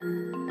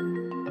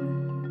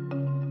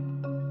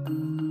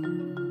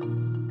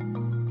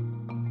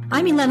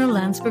I'm Elena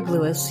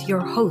Landsberg-Lewis, your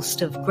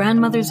host of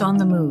Grandmothers on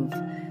the Move,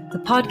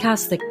 the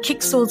podcast that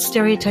kicks old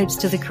stereotypes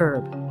to the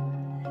curb.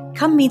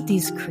 Come meet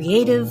these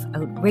creative,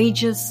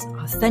 outrageous,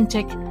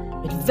 authentic,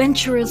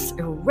 adventurous,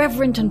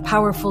 irreverent, and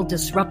powerful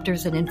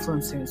disruptors and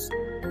influencers.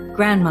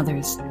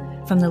 Grandmothers,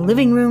 from the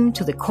living room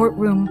to the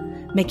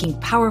courtroom, making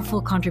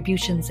powerful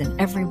contributions in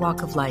every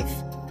walk of life.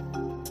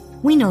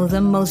 We know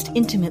them most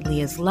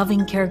intimately as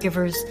loving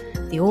caregivers,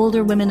 the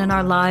older women in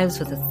our lives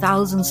with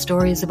 1,000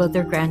 stories about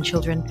their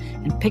grandchildren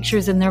and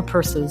pictures in their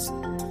purses.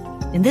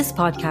 In this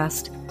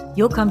podcast,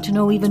 you'll come to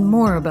know even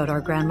more about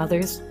our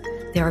grandmothers.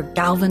 They are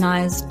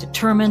galvanized,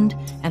 determined,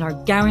 and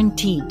are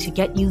guaranteed to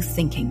get you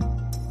thinking.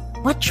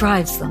 What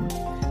drives them?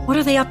 What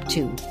are they up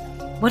to?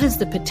 What is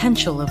the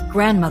potential of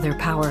grandmother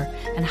power,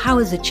 and how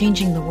is it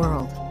changing the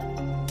world?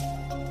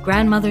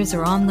 Grandmothers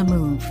are on the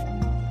move.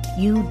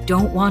 You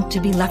don't want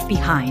to be left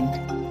behind.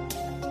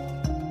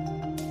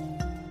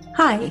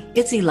 Hi,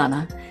 it's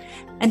Elena,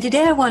 and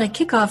today I want to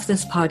kick off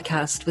this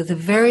podcast with a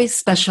very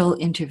special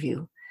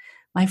interview.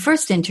 My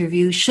first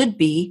interview should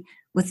be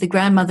with the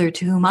grandmother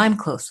to whom I'm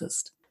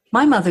closest.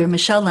 My mother,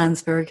 Michelle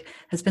Landsberg,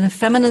 has been a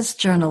feminist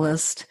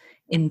journalist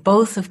in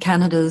both of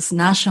Canada's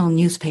national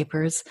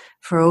newspapers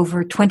for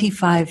over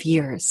 25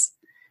 years.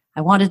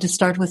 I wanted to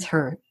start with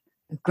her,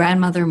 a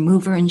grandmother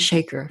mover and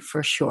shaker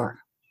for sure.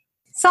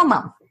 So,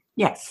 Mom.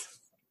 Yes.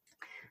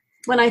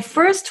 When I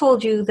first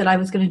told you that I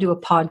was going to do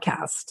a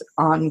podcast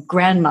on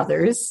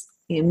grandmothers,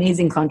 the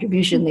amazing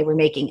contribution they were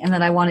making, and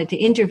that I wanted to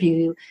interview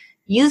you,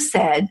 you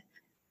said,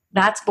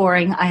 that's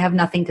boring. I have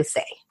nothing to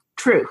say.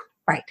 True.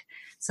 Right.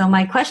 So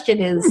my question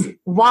is,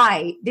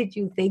 why did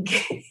you think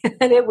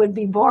that it would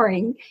be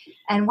boring?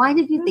 And why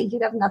did you think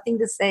you'd have nothing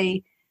to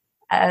say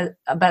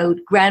about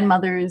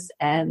grandmothers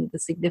and the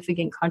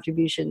significant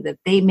contribution that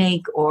they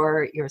make,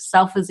 or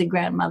yourself as a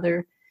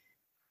grandmother?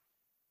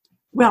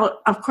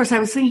 Well, of course, I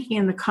was thinking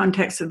in the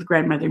context of the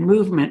grandmother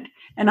movement,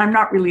 and I'm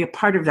not really a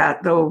part of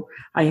that, though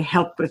I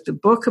helped with the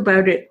book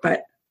about it,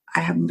 but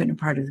I haven't been a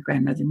part of the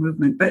grandmother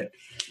movement. But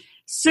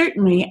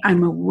certainly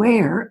I'm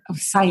aware of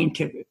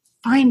scientific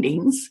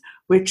findings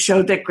which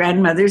show that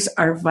grandmothers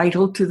are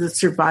vital to the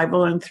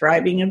survival and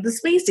thriving of the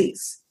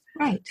species.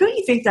 Right. Don't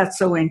you think that's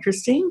so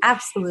interesting?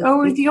 Absolutely. Oh,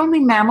 we're the only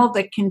mammal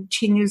that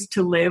continues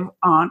to live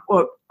on,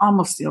 or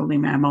almost the only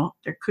mammal,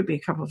 there could be a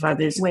couple of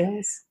others.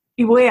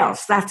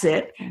 Whales, that's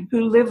it,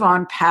 who live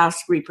on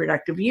past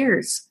reproductive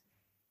years.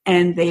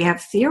 And they have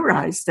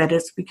theorized that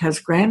it's because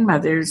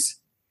grandmothers,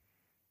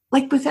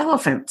 like with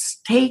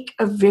elephants, take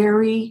a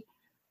very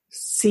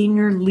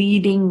senior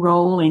leading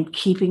role in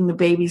keeping the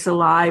babies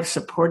alive,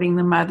 supporting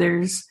the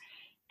mothers.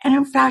 And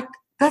in fact,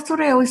 that's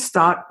what I always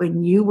thought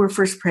when you were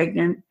first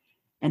pregnant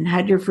and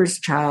had your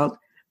first child.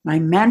 My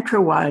mantra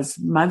was,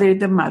 mother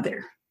the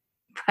mother.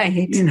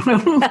 Right. You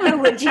know,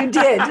 which you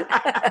did.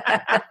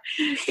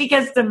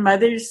 Because the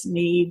mothers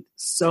need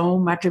so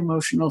much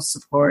emotional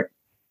support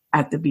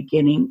at the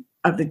beginning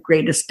of the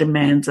greatest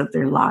demands of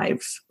their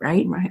lives,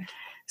 right? Right.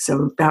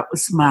 So that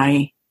was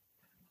my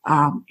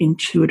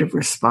intuitive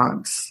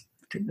response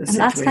to the situation.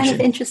 That's kind of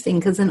interesting,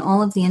 because in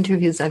all of the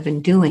interviews I've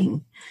been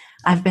doing,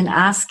 I've been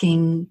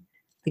asking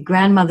the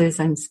grandmothers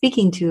I'm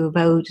speaking to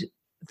about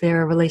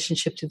their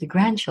relationship to the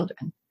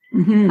grandchildren.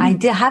 Mm-hmm. I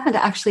haven't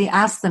actually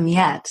asked them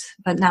yet,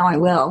 but now I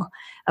will,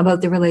 about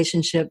the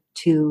relationship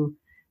to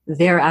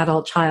their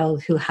adult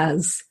child who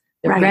has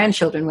their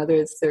grandchildren, whether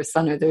it's their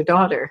son or their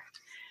daughter.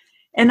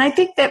 And I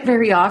think that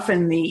very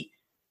often the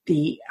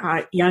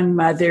young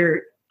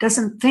mother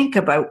doesn't think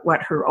about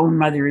what her own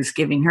mother is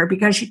giving her,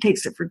 because she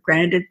takes it for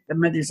granted. The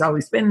mother's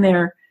always been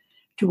there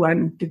to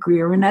one degree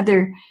or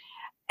another,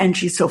 and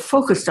she's so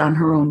focused on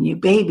her own new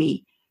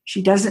baby,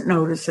 she doesn't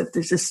notice that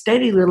there's a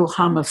steady little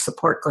hum of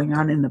support going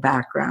on in the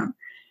background,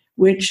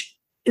 which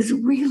is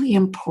really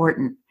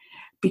important,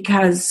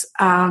 because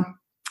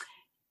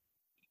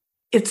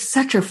it's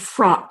such a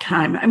fraught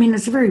time. I mean,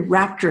 it's a very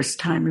rapturous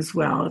time as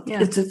well.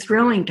 Yeah. It's a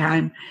thrilling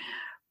time,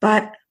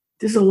 but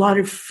there's a lot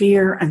of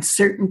fear,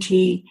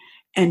 uncertainty,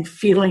 and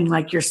feeling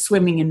like you're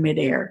swimming in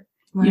midair.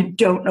 Right. You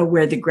don't know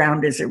where the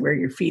ground is or where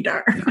your feet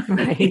are.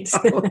 Right.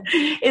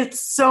 It's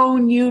so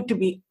new to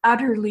be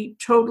utterly,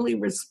 totally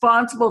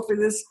responsible for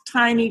this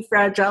tiny,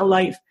 fragile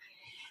life.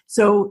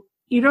 So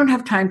you don't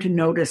have time to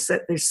notice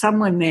that there's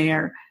someone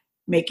there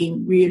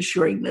making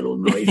reassuring little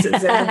noises in the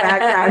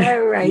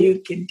background. Right. You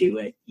can do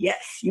it.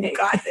 Yes, you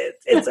got this.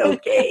 It's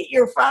okay.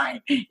 You're fine.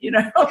 You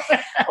know,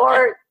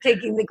 or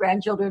taking the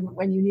grandchildren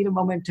when you need a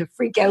moment to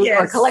freak out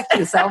or collect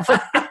yourself.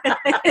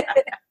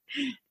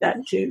 That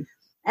too.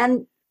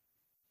 And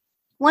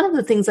one of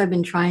the things I've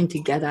been trying to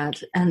get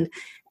at, and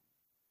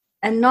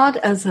not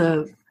as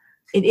it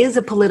is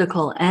a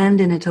political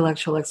and an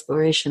intellectual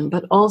exploration,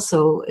 but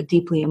also a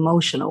deeply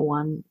emotional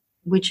one,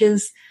 which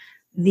is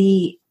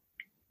the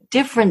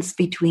difference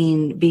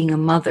between being a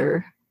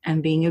mother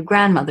and being a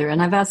grandmother.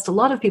 And I've asked a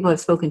lot of people I've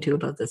spoken to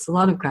about this, a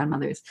lot of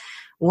grandmothers,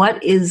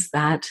 what is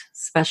that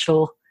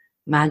special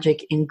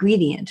magic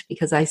ingredient?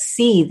 Because I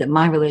see that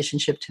my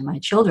relationship to my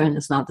children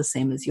is not the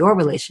same as your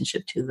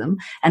relationship to them.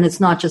 And it's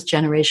not just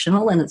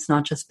generational, and it's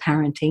not just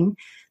parenting.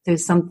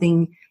 there's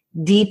something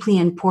deeply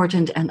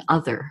important and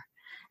other.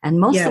 And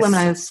most of the women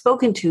I've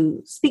spoken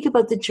to speak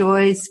about the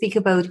joys, speak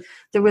about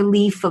the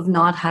relief of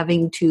not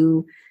having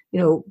to,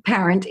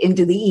 parent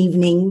into the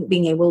evening,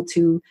 being able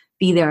to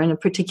be there in a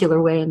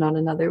particular way and not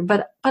another.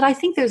 But I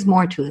think there's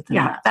more to it than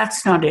that.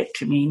 That's not it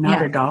to me,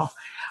 not at all.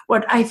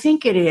 What I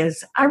think it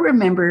is, I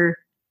remember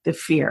the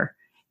fear.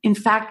 In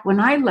fact,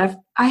 when I left,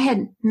 I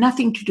had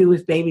nothing to do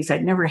with babies.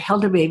 I'd never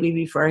held a baby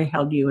before I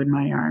held you in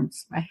my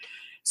arms. Right.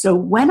 So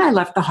when I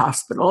left the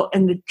hospital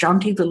and the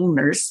jaunty little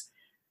nurse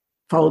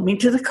followed me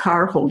to the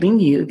car holding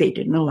you, they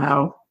didn't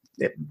allow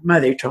the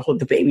mother to hold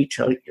the baby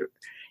till you're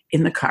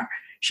in the car.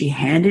 She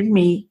handed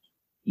me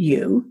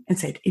you and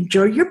said,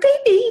 "Enjoy your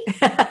baby."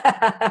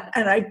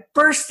 And I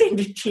burst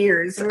into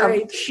tears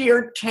of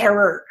sheer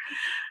terror.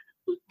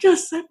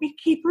 Just let me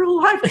keep her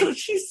alive till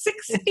she's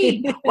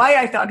 16. Why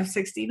I thought of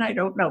 16, I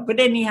don't know.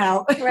 But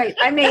anyhow. Right,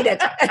 I made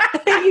it.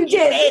 You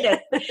did. Made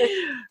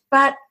it.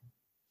 But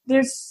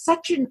there's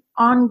such an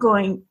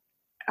ongoing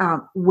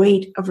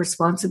weight of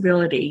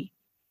responsibility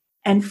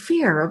and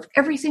fear of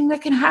everything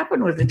that can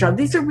happen with a child.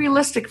 These are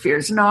realistic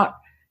fears, not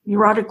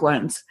neurotic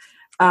ones.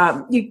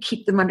 You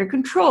keep them under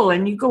control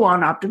and you go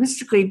on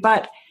optimistically.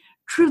 But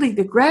truly,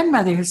 the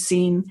grandmother has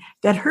seen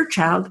that her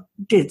child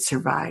did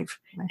survive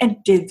and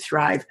did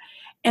thrive,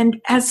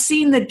 and has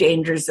seen the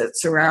dangers that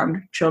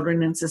surround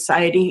children in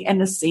society and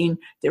has seen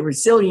their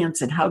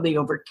resilience and how they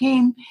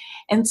overcame.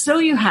 And so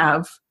you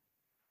have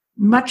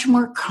much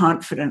more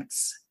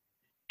confidence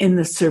in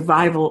the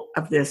survival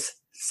of this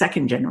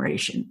second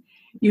generation.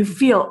 You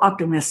feel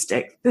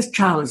optimistic. This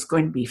child is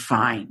going to be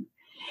fine.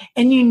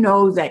 And you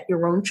know that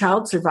your own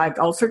child survived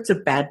all sorts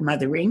of bad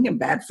mothering and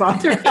bad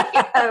fathering.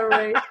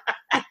 Right.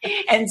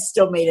 And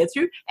still made it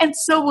through. And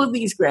so will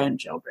these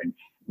grandchildren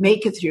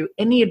make it through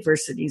any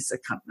adversities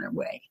that come their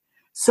way.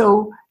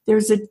 So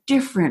there's a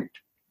different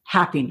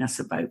happiness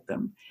about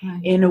them.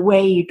 Right. In a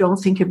way, you don't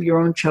think of your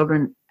own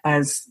children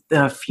as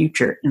the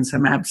future in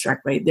some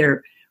abstract way.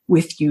 They're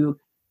with you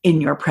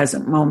in your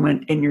present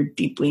moment and you're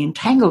deeply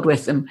entangled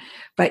with them.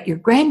 But your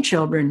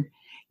grandchildren,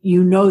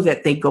 you know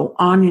that they go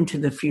on into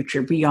the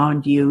future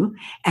beyond you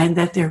and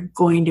that they're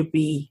going to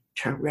be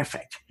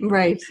terrific.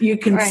 Right. You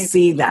can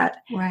see that.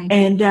 Right.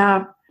 And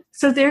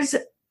so there's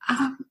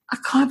a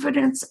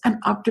confidence and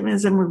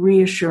optimism, a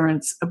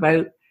reassurance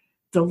about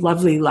the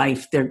lovely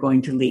life they're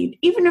going to lead,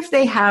 even if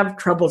they have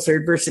troubles or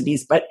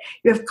adversities, but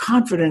you have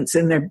confidence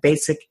in their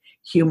basic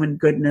human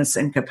goodness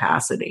and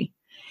capacity.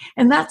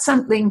 And that's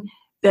something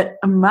that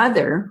a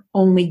mother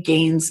only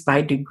gains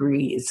by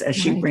degrees as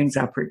she brings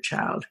up her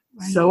child.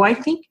 Right. So I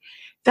think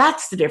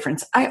that's the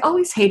difference. I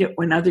always hate it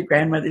when other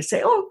grandmothers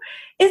say, "Oh,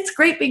 it's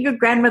great being a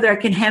grandmother. I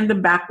can hand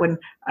them back when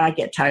I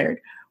get tired."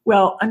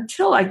 Well,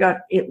 until I got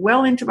it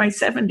well into my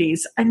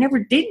 70s, I never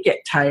did get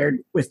tired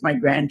with my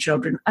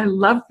grandchildren. I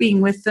loved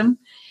being with them.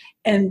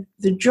 And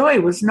the joy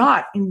was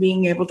not in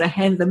being able to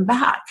hand them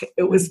back.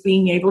 It was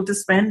being able to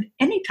spend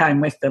any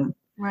time with them.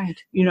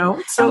 Right.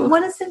 So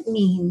what does it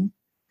mean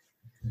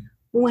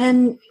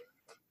when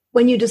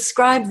you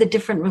describe the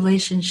different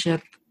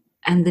relationship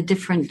and the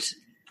different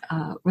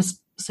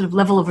sort of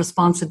level of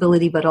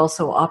responsibility, but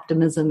also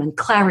optimism and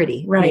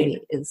clarity,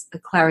 maybe is a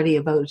clarity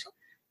about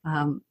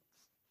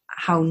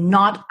how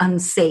not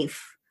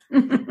unsafe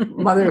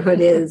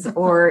motherhood is,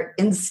 or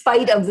in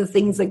spite of the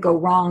things that go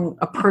wrong,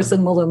 a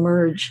person will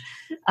emerge.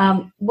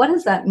 What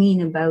does that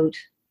mean about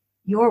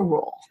your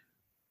role?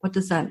 What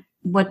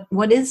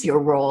is your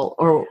role,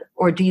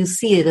 or do you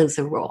see it as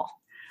a role?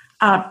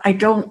 I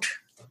don't.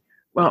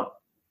 Well,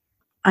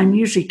 I'm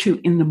usually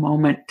too in the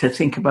moment to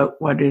think about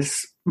what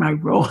is my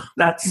role.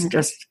 That's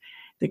just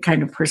the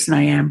kind of person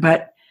I am.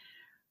 But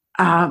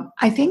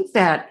I think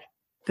that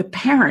the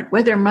parent,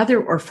 whether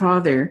mother or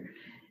father,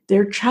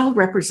 their child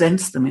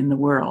represents them in the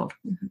world.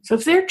 Mm-hmm. So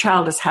if their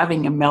child is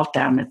having a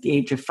meltdown at the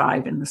age of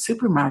 5 in the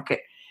supermarket,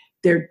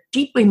 they're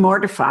deeply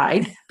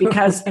mortified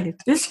because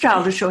this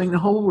child is showing the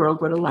whole world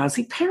what a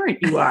lousy parent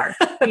you are.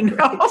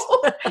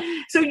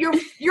 So you're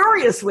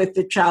furious with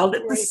the child.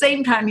 At the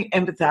same time, you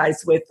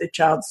empathize with the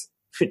child's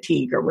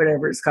fatigue or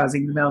whatever is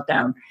causing the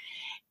meltdown.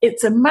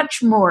 It's a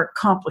much more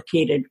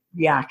complicated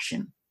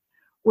reaction.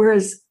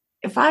 Whereas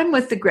if I'm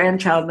with the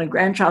grandchild and the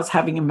grandchild's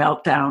having a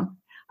meltdown,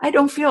 I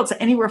don't feel it's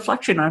any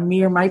reflection on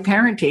me or my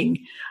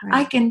parenting. Right.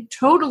 I can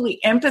totally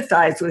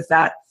empathize with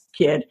that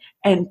kid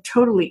and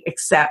totally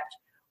accept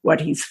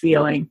what he's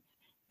feeling.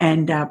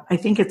 And I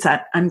think it's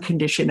that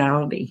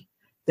unconditionality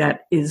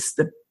that is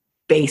the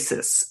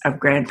basis of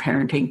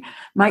grandparenting.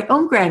 My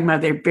own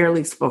grandmother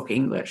barely spoke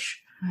English,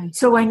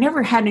 so I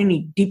never had any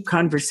deep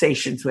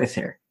conversations with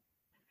her.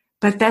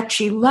 But that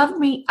she loved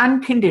me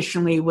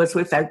unconditionally was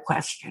without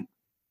question.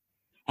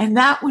 And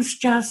that was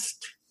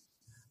just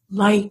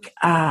like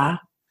a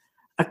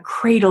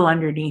cradle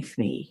underneath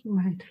me.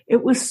 Right.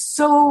 It was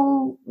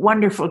so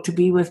wonderful to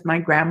be with my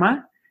grandma.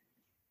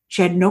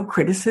 She had no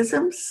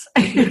criticisms.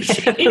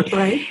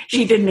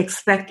 She didn't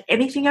expect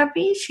anything of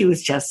me. She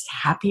was just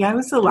happy I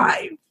was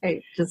alive.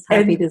 Right. Just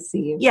happy to see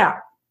you. Yeah.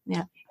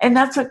 And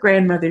that's what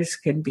grandmothers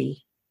can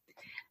be.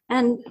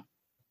 And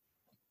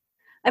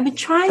I've been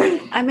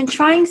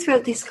trying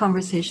throughout these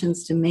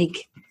conversations to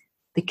make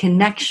the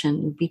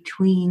connection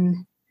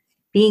between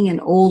being an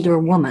older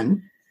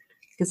woman,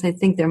 because I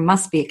think there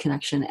must be a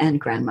connection,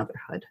 and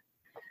grandmotherhood.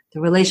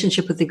 The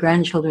relationship with the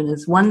grandchildren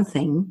is one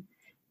thing,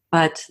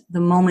 but the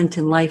moment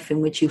in life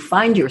in which you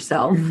find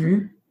yourself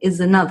is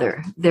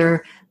another.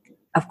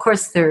 Of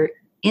course, they're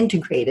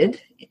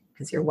integrated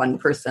because you're one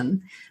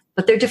person,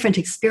 but they're different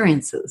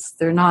experiences.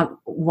 They're not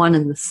one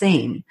and the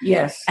same.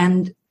 Yes.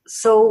 And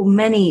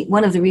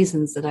one of the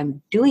reasons that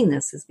I'm doing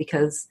this is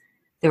because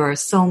there are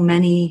so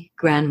many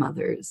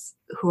grandmothers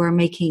who are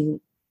making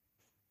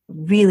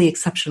really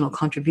exceptional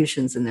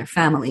contributions in their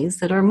families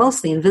that are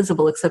mostly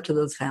invisible except to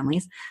those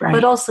families, right,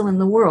 but also in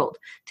the world,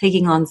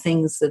 taking on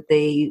things that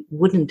they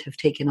wouldn't have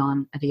taken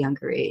on at a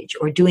younger age,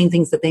 or doing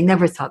things that they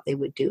never thought they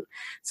would do.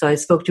 So I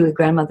spoke to a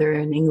grandmother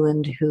in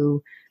England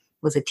who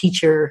was a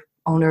teacher,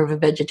 owner of a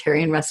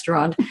vegetarian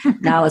restaurant,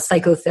 now a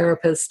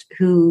psychotherapist,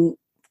 who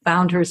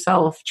found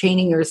herself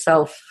chaining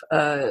herself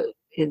or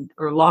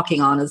locking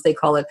on, as they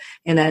call it,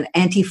 in an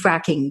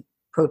anti-fracking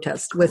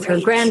protest with her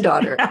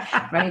granddaughter,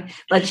 right?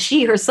 But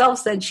she herself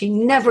said she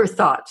never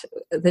thought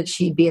that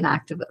she'd be an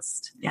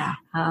activist. Yeah.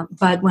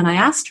 But when I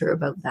asked her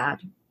about that,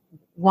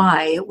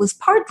 why, it was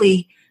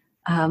partly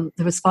the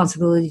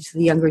responsibility to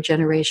the younger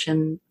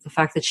generation, the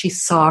fact that she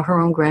saw her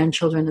own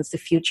grandchildren as the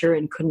future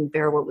and couldn't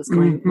bear what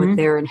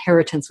their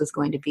inheritance was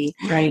going to be.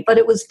 Right. But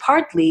it was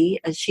partly,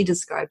 as she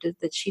described it,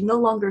 that she no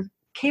longer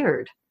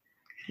cared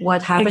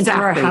what happened to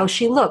her, how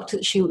she looked.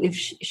 And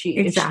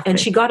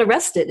she got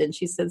arrested, and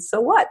she said,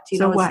 "So what? It's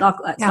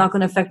not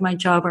going to affect my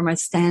job or my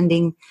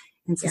standing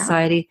in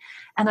society."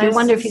 And I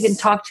wonder if you can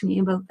talk to me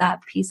about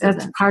that piece of it.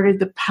 That's part of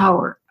the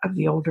power of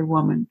the older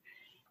woman.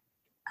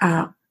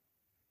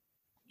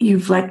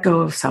 You've let go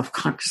of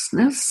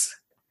self-consciousness.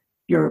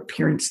 Your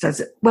appearance does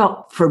it.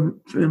 Well, for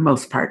the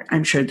most part,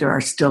 I'm sure there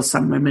are still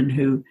some women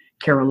who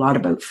care a lot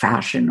about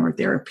fashion or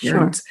their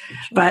appearance. Sure.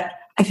 But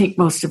I think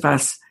most of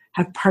us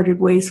have parted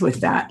ways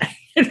with that,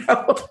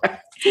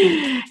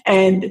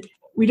 and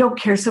we don't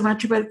care so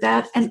much about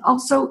that. And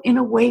also, in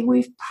a way,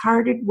 we've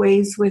parted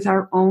ways with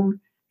our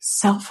own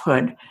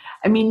selfhood.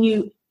 I mean,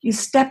 you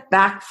step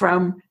back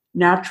from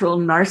natural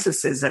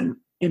narcissism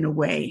in a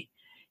way.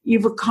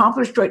 You've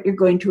accomplished what you're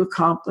going to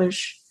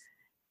accomplish.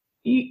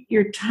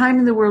 Your time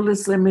in the world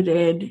is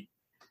limited,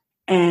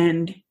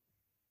 and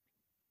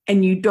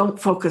you don't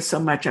focus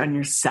so much on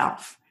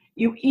yourself.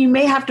 You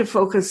may have to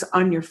focus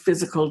on your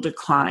physical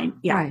decline.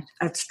 Yeah, right.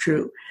 That's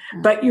true. Yeah.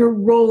 But your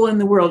role in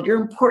the world,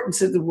 your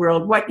importance in the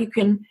world, what you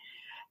can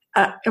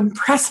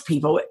impress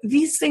people,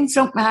 these things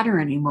don't matter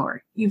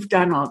anymore. You've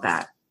done all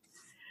that.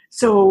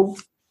 So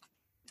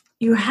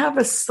you have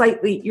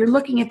you're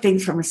looking at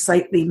things from a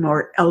slightly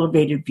more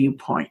elevated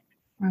viewpoint,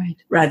 right,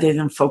 rather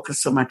than focus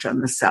so much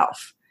on the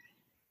self.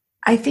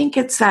 I think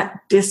it's that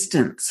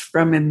distance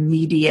from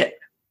immediate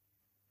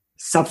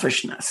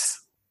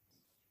selfishness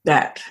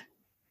that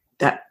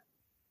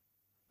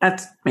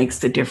makes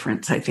the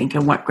difference, I think,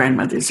 in what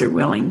grandmothers are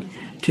willing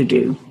to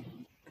do.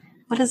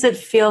 What does it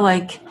feel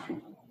like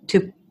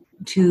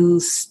to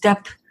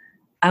step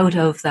out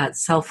of that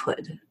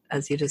selfhood,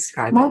 as you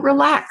described? More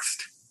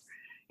relaxed.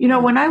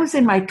 When I was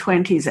in my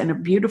 20s and a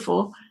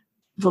beautiful,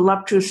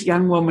 voluptuous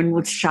young woman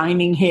with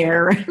shining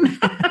hair,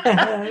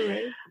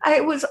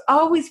 I was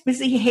always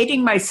busy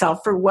hating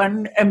myself for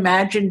one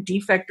imagined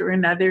defect or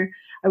another.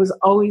 I was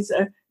always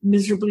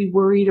miserably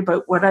worried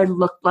about what I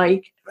looked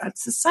like. But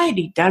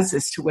society does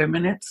this to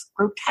women. It's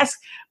grotesque.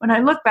 When I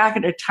look back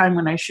at a time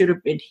when I should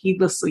have been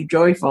heedlessly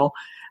joyful,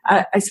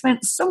 I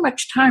spent so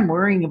much time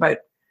worrying about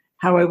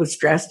how I was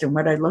dressed and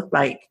what I looked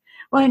like.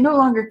 Well, I no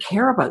longer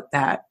care about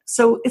that.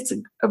 So it's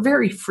a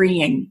very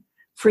freeing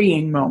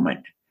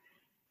moment.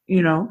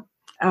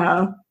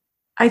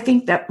 I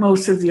think that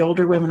most of the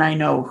older women I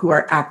know who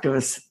are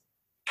activists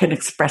can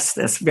express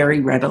this very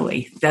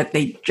readily, that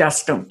they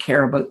just don't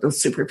care about those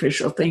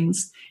superficial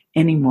things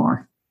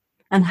anymore.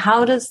 And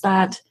how does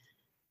that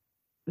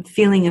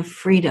feeling of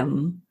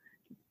freedom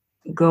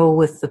go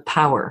with the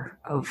power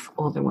of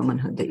older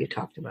womanhood that you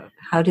talked about?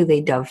 How do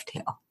they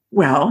dovetail?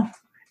 Well,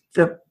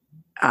 the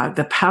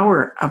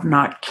power of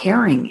not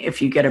caring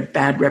if you get a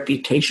bad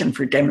reputation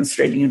for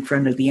demonstrating in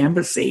front of the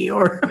embassy,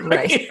 or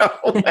right.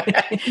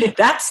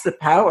 That's the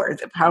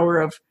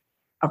power of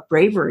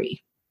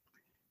bravery.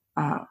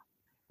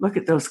 Look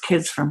at those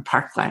kids from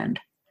Parkland.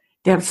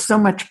 They have so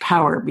much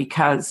power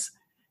because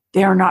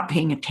they are not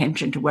paying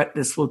attention to what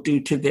this will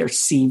do to their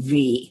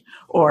CV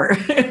or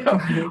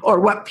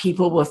what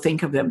people will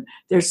think of them.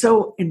 They're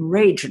so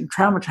enraged and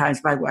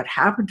traumatized by what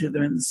happened to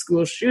them in the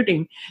school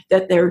shooting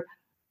that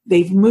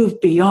they've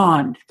moved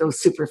beyond those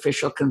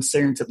superficial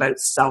concerns about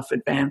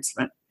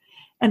self-advancement.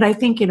 And I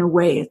think in a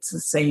way it's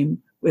the same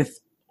with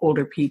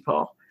older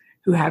people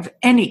who have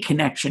any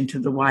connection to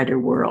the wider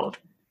world.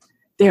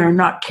 They are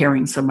not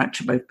caring so much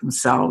about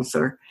themselves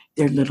or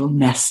their little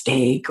nest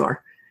egg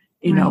or,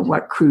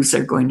 what cruise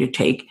they're going to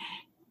take.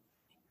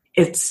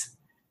 It's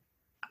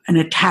an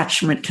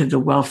attachment to the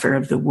welfare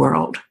of the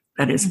world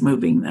that is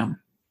moving them.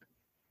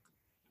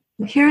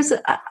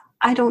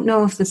 I don't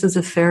know if this is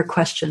a fair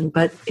question,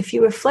 but if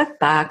you reflect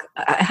back,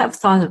 I have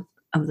thought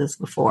of this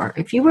before.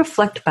 If you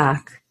reflect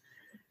back,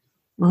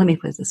 well, let me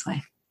put it this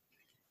way.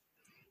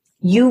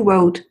 You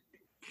wrote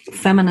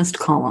feminist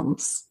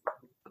columns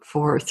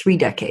for 3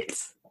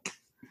 decades.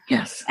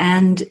 Yes.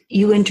 And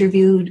you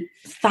interviewed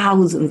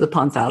thousands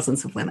upon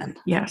thousands of women.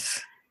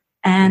 Yes.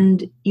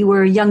 And you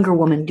were a younger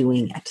woman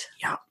doing it.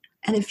 Yeah.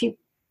 And if you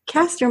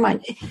cast your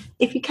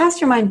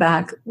mind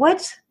back,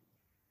 what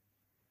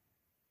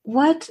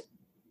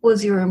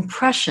was your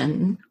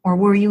impression,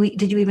 or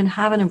did you even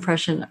have an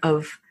impression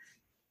of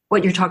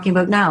what you're talking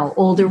about now?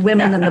 Older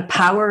women and the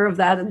power of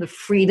that and the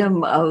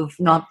freedom of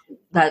not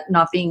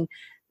being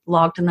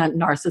locked in that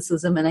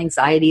narcissism and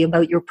anxiety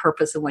about your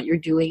purpose and what you're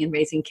doing and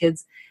raising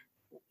kids.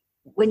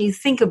 When you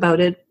think about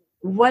it,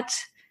 what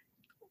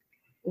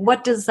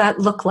does that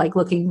look like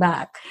looking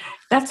back?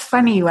 That's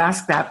funny you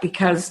ask that,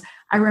 because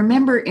I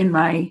remember in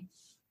my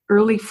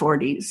early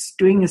 40s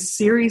doing a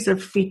series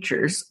of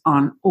features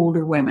on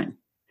older women.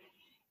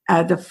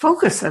 The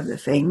focus of the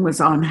thing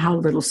was on how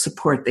little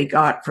support they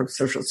got from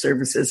social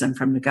services and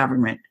from the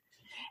government.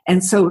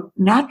 And so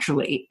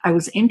naturally, I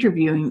was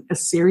interviewing a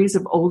series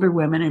of older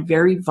women in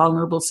very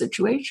vulnerable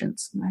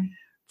situations, right?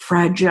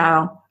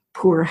 Fragile,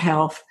 poor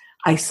health,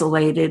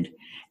 isolated.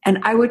 And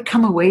I would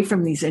come away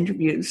from these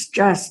interviews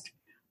just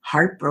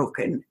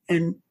heartbroken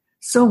and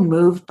so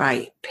moved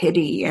by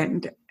pity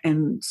and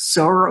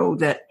sorrow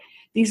that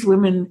these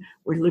women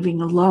were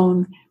living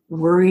alone,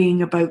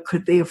 worrying about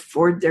could they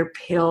afford their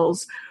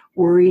pills,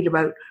 worried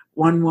about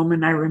one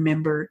woman I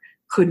remember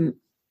couldn't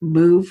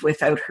move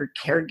without her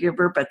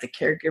caregiver, but the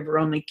caregiver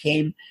only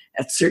came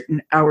at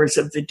certain hours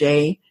of the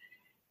day.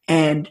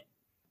 And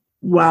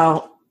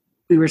while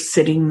we were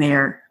sitting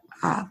there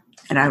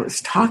and I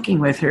was talking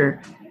with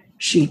her,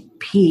 she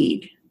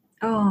peed.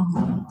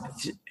 Oh.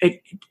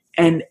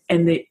 And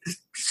the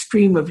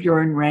stream of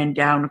urine ran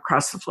down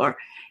across the floor.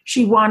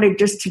 She wanted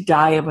just to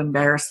die of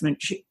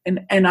embarrassment.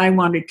 And I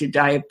wanted to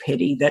die of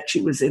pity that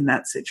she was in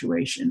that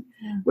situation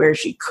where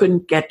she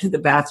couldn't get to the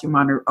bathroom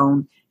on her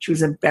own. She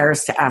was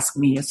embarrassed to ask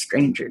me, a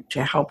stranger,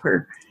 to help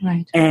her.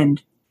 Right.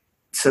 And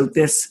so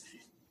this,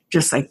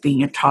 just like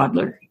being a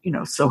toddler,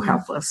 so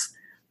helpless,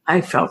 I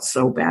felt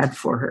so bad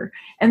for her.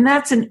 And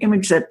that's an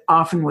image that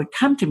often would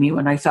come to me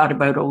when I thought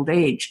about old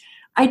age.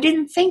 I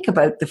didn't think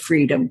about the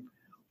freedom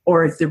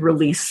or the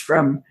release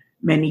from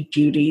many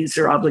duties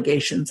or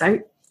obligations.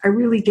 I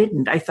really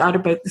didn't. I thought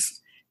about this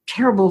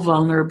terrible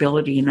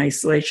vulnerability and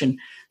isolation,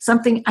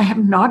 something I have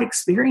not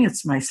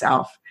experienced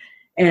myself.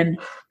 And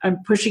I'm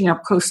pushing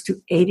up close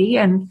to 80,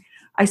 and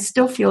I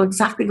still feel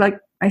exactly like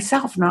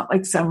myself, not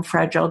like some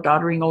fragile,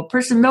 doddering old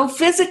person. No,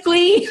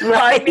 physically,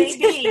 right. I may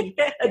be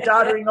a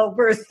doddering old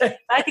person.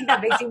 I think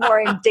that makes you more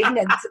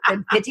indignant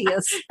than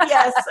piteous.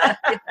 Yes,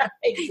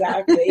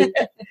 exactly.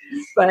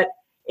 But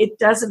it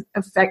doesn't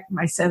affect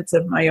my sense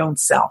of my own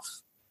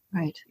self.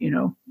 Right.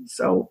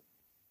 So.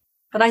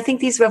 But I think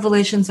these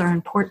revelations are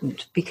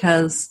important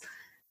because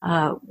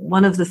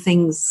one of the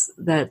things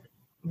that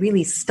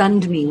really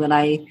stunned me when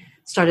I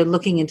started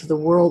looking into the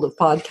world of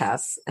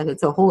podcasts, and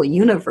it's a whole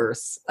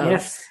universe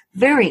of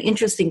very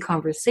interesting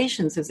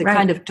conversations. There's a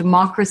kind of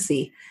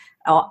democracy,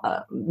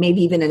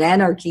 maybe even an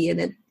anarchy in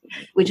it,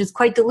 which is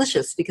quite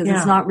delicious because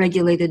it's not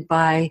regulated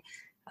by,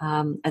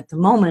 at the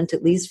moment,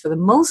 at least for the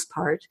most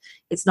part,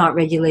 it's not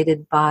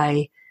regulated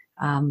by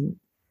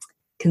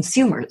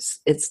consumers.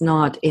 It's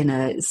not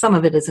some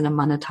of it is in a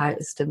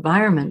monetized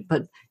environment,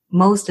 but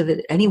most of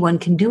it, anyone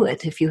can do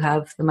it if you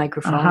have the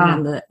microphone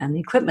and the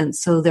equipment.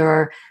 So there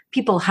are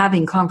people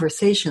having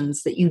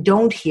conversations that you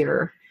don't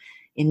hear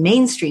in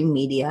mainstream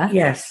media,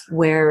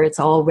 where it's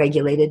all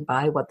regulated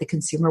by what the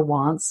consumer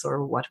wants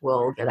or what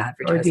will get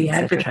advertised,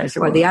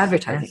 or the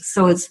advertising. Yes.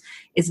 So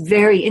it's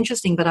very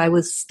interesting. But I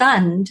was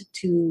stunned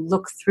to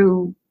look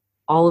through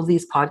all of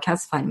these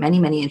podcasts, find many,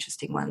 many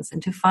interesting ones,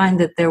 and to find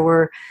that there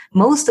were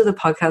most of the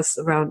podcasts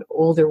around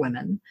older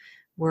women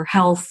were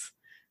health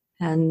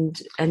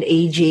and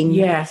aging.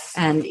 Yes.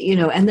 And,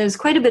 and there's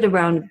quite a bit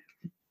around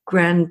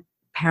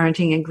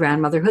grandparenting and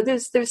grandmotherhood.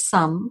 There's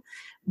some,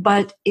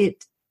 but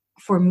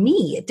for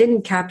me, it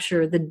didn't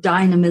capture the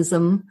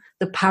dynamism,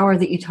 the power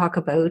that you talk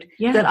about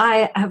that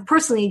I have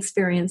personally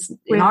experienced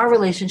in our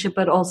relationship,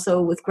 but also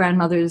with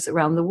grandmothers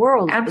around the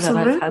world that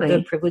I've had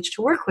the privilege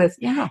to work with.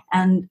 Yeah.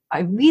 And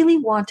I really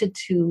wanted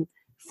to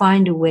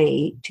find a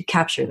way to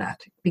capture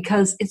that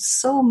because it's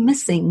so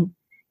missing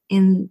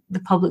in the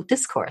public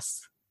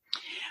discourse.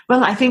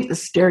 Well, I think the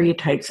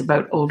stereotypes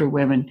about older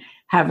women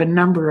have a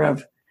number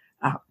of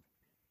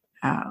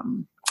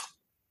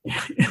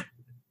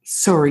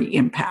sorry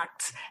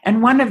impacts.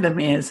 And one of them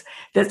is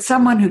that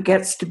someone who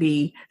gets to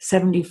be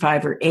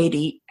 75 or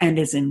 80 and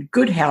is in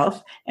good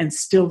health and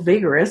still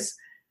vigorous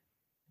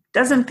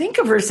doesn't think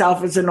of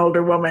herself as an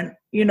older woman,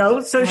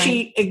 so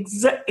she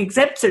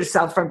exempts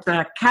herself from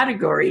that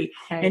category.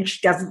 And she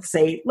doesn't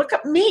say, look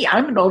at me,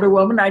 I'm an older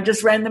woman, I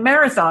just ran the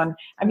marathon.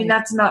 I mean,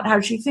 that's not how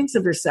she thinks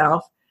of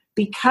herself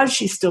because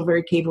she's still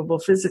very capable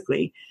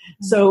physically.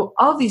 Mm-hmm. So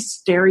all these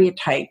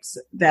stereotypes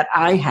that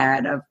I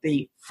had of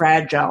the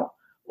fragile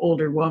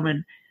older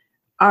woman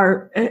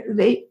are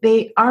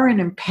they are an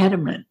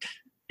impediment.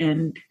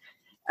 And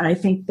I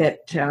think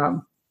that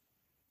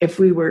if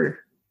we were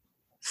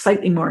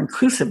slightly more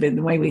inclusive in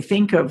the way we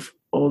think of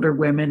older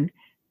women,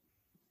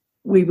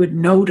 we would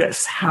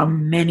notice how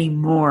many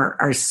more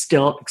are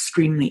still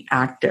extremely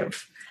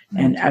active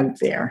and out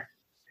there.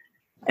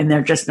 And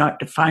they're just not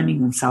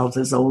defining themselves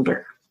as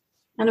older.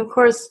 And of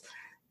course,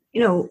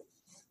 it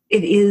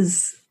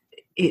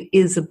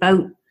is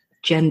about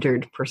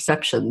gendered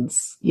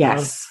perceptions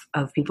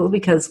of people,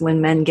 because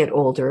when men get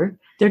older,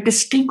 they're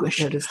distinguished.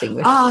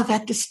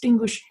 That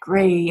distinguished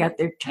gray at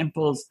their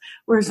temples.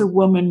 Whereas a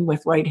woman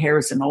with white hair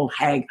is an old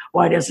hag.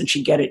 Why doesn't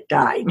she get it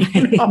dyed?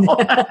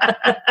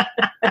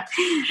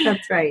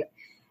 That's right.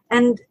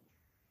 And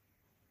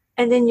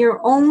in your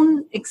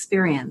own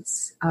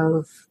experience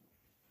of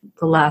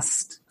the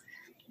last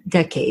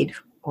decade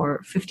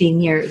or 15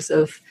 years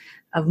of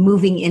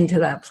moving into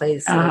that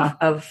place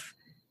of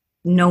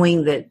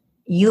knowing that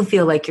you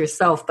feel like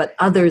yourself, but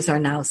others are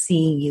now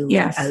seeing you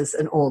as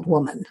an old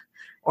woman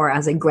or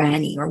as a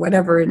granny or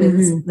whatever it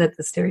is that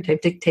the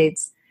stereotype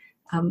dictates.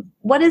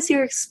 What is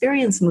your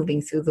experience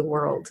moving through the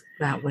world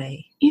that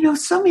way?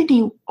 So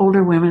many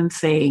older women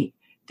say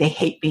they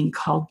hate being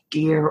called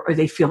dear, or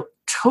they feel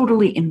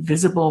totally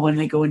invisible when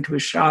they go into a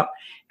shop.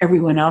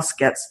 Everyone else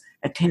gets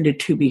attended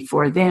to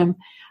before them.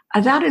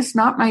 That is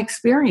not my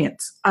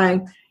experience.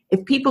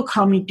 If people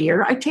call me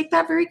dear, I take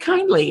that very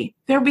kindly.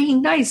 They're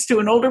being nice to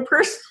an older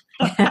person.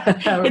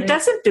 It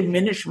doesn't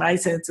diminish my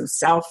sense of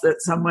self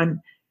that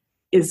someone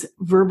is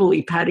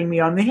verbally patting me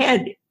on the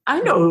head. I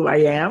know who I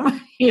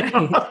am.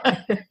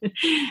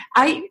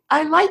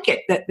 I like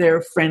it that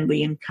they're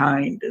friendly and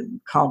kind and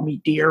call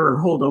me dear or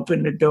hold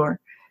open the door.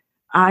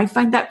 I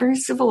find that very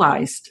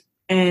civilized.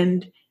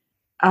 And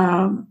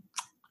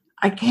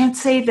I can't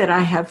say that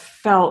I have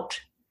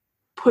felt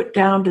put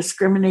down,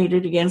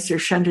 discriminated against, or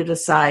shunted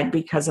aside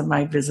because of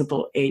my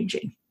visible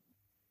aging.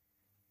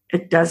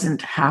 It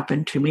doesn't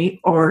happen to me,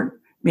 or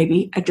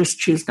maybe I just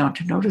choose not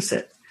to notice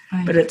it.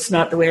 Right. But it's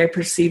not the way I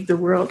perceive the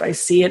world. I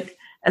see it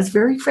as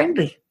very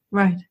friendly.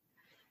 Right.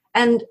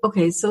 And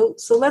okay, so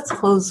let's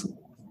close.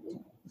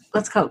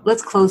 Let's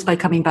close by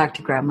coming back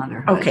to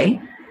grandmotherhood.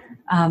 Okay.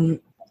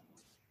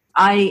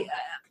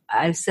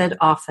 I've said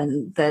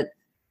often that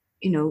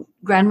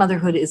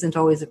grandmotherhood isn't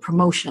always a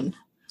promotion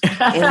in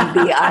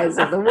the eyes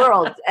of the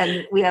world,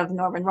 and we have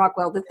Norman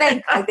Rockwell to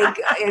thank, I think,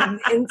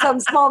 in some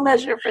small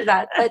measure for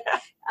that.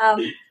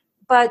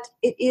 But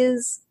it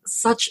is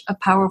such a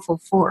powerful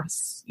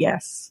force.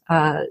 Yes.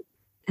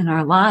 In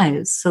our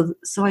lives.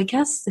 So I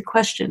guess the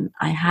question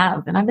I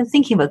have, and I've been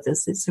thinking about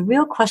this, it's a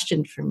real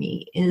question for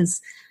me,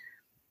 is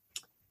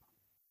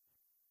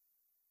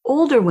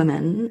older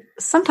women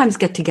sometimes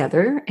get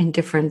together in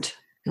different,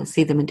 you'll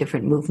see them in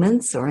different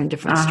movements or in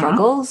different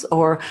struggles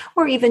or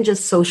even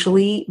just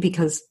socially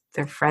because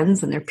they're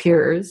friends and they're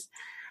peers.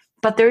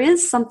 But there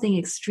is something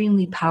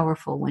extremely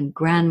powerful when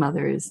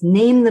grandmothers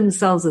name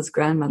themselves as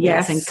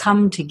grandmothers and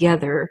come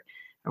together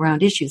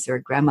around issues. There are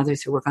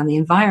grandmothers who work on the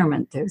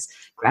environment. There's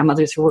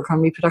grandmothers who work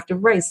on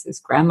reproductive rights. There's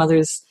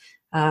grandmothers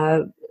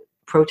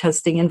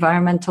protesting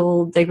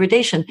environmental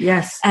degradation.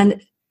 Yes.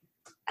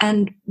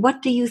 And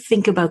what do you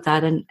think about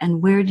that?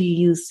 And where do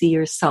you see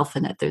yourself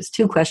in it? There's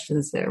two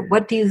questions there. Why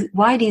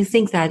do you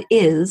think that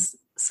is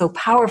so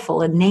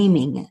powerful in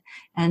naming?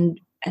 And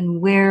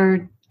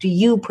where do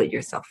you put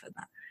yourself in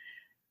that?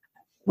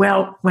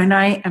 Well, when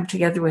I am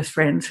together with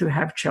friends who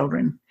have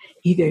children,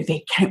 either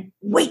they can't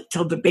wait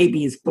till the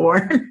baby is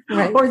born,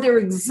 right, or they're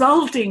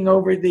exulting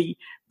over the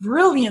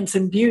brilliance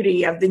and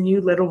beauty of the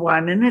new little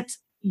one, and it's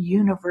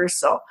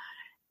universal.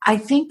 I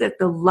think that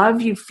the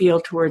love you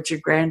feel towards your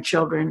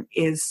grandchildren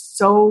is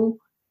so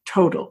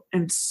total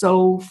and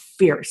so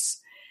fierce,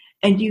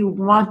 and you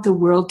want the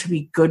world to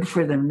be good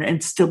for them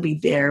and still be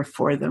there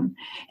for them.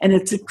 And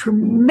it's a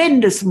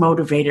tremendous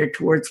motivator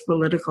towards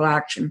political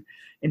action,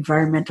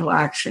 environmental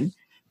action,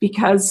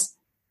 because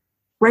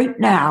right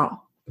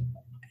now,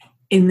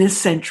 in this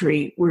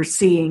century, we're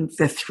seeing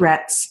the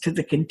threats to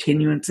the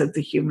continuance of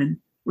the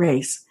human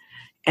race.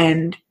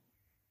 And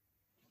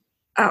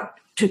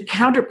to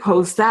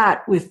counterpose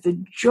that with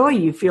the joy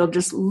you feel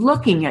just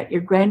looking at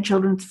your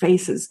grandchildren's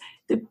faces,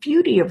 the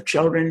beauty of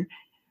children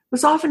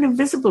was often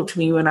invisible to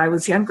me when I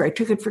was younger. I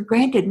took it for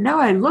granted. Now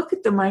I look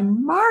at them, I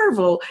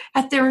marvel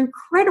at their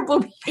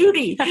incredible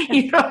beauty,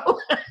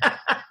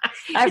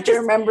 I have to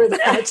remember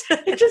that.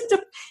 It's just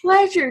a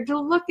pleasure to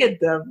look at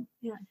them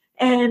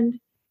and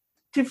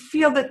to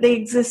feel that they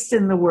exist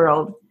in the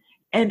world.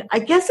 And I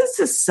guess it's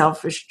a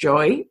selfish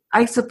joy.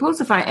 I suppose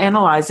if I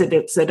analyze it,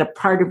 it's that a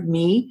part of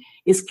me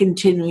is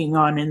continuing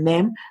on in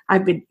them.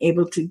 I've been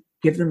able to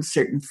give them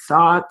certain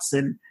thoughts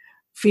and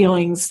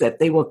feelings that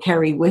they will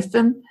carry with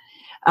them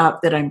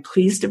that I'm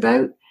pleased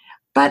about.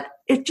 But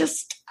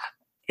it's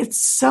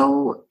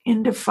so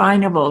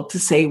indefinable to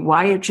say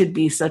why it should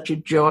be such a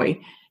joy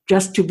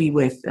just to be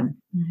with them,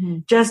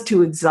 just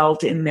to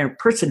exult in their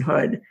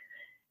personhood.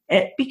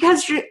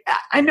 Because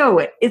I know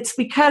it. It's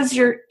because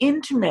you're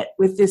intimate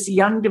with this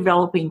young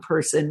developing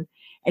person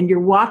and you're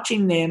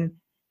watching them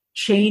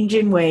change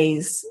in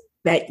ways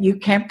that you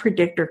can't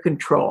predict or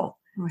control.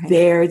 Right.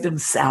 They're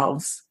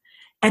themselves.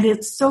 And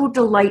it's so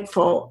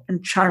delightful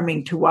and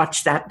charming to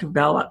watch that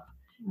develop.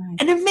 Right.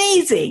 And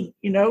amazing,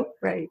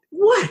 Right.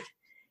 What?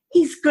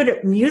 He's good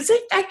at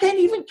music? I can't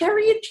even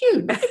carry a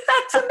tune.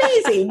 That's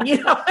amazing,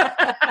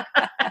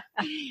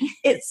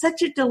 It's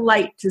such a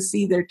delight to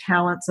see their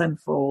talents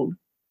unfold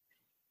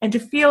and to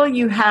feel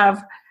you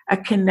have a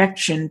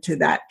connection to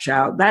that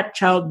child. That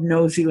child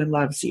knows you and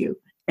loves you.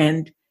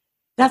 And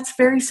that's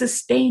very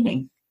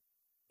sustaining.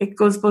 It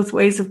goes both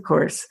ways, of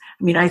course.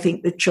 I mean, I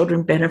think the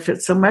children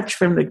benefit so much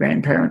from the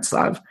grandparents'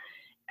 love,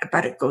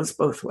 but it goes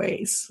both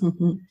ways.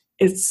 Mm-hmm.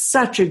 It's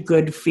such a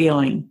good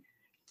feeling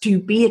to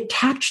be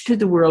attached to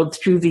the world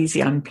through these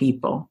young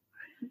people.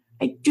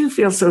 I do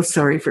feel so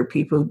sorry for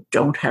people who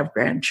don't have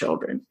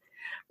grandchildren,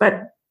 but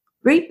a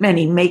great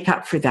many make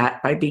up for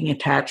that by being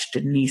attached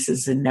to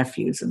nieces and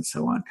nephews and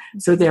so on.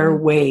 So there are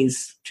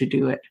ways to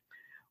do it,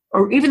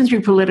 or even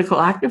through political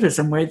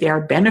activism where they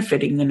are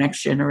benefiting the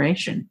next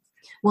generation.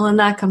 Well, and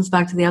that comes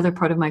back to the other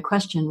part of my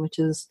question, which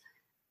is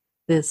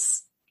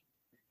this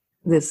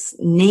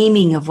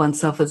naming of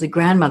oneself as a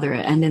grandmother,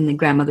 and in the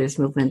grandmothers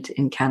movement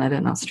in Canada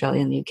and Australia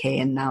and the UK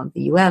and now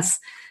the US,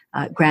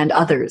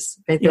 grandothers.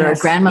 Right? There are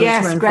grandmothers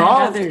who are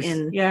involved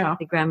in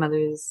the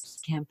grandmothers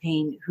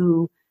campaign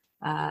who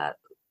are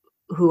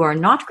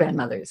not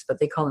grandmothers,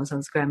 but they call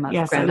themselves grandmothers.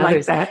 Yes, I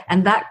like that.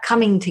 And that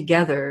coming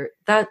together,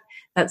 that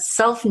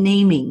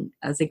self-naming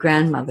as a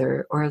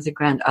grandmother or as a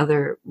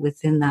grandother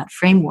within that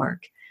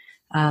framework,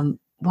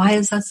 why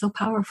is that so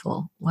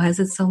powerful? Why is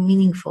it so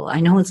meaningful? I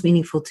know it's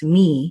meaningful to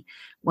me.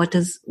 Why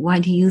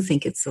do you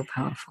think it's so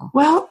powerful?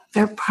 Well,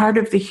 they're part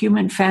of the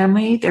human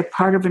family. They're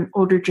part of an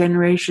older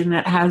generation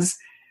that has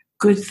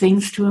good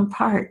things to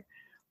impart.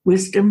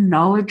 Wisdom,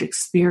 knowledge,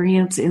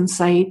 experience,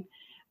 insight.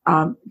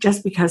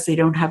 Just because they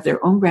don't have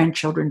their own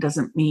grandchildren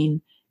doesn't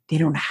mean they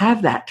don't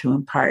have that to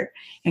impart.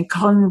 And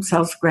calling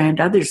themselves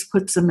grandothers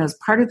puts them as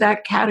part of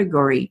that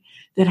category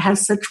that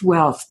has such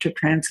wealth to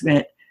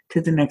transmit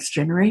to the next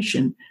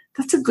generation.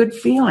 That's a good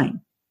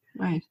feeling.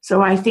 Right.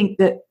 So I think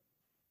that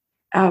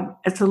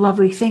it's a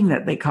lovely thing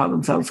that they call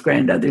themselves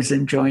grandothers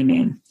and join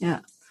in. Yeah.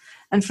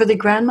 And for the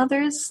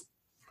grandmothers,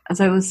 as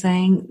I was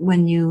saying,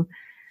 when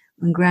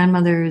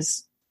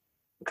grandmothers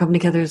come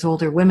together as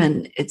older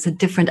women, it's a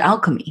different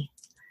alchemy.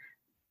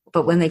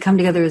 But when they come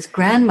together as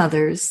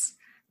grandmothers,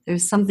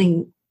 there's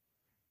something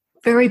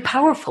very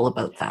powerful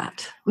about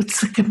that.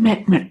 It's a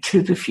commitment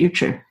to the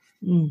future.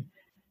 Mm.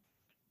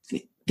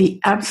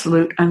 The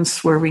absolute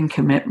unswerving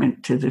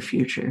commitment to the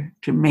future,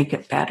 to make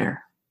it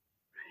better.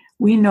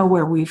 We know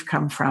where we've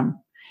come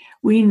from.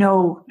 We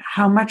know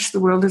how much the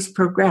world has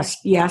progressed.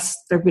 Yes,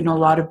 there have been a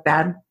lot of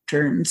bad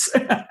turns,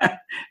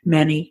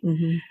 many,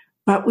 mm-hmm.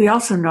 but we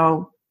also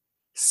know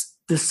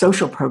the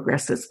social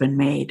progress that's been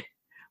made.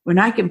 When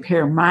I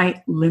compare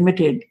my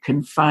limited,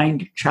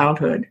 confined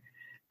childhood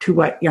to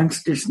what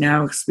youngsters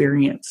now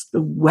experience,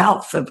 the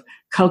wealth of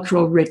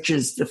cultural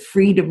riches, the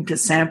freedom to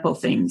sample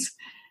things,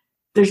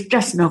 there's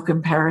just no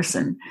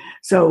comparison.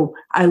 So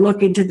I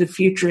look into the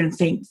future and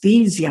think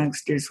these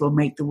youngsters will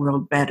make the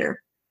world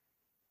better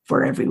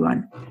for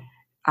everyone.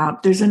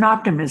 There's an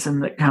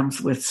optimism that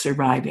comes with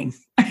surviving.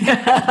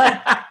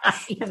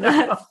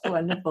 That's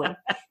wonderful.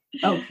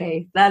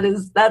 Okay,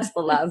 that's the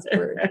last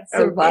word.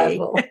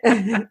 Survival.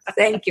 Okay.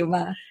 Thank you,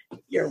 Ma.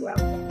 You're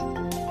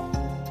welcome.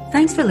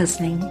 Thanks for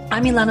listening.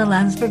 I'm Ilana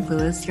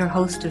Lansberg-Lewis, your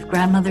host of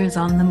Grandmothers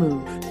on the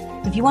Move.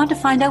 If you want to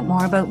find out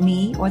more about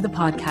me or the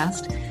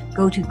podcast,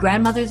 go to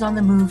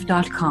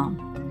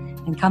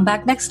grandmothersonthemove.com and come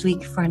back next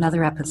week for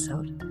another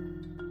episode.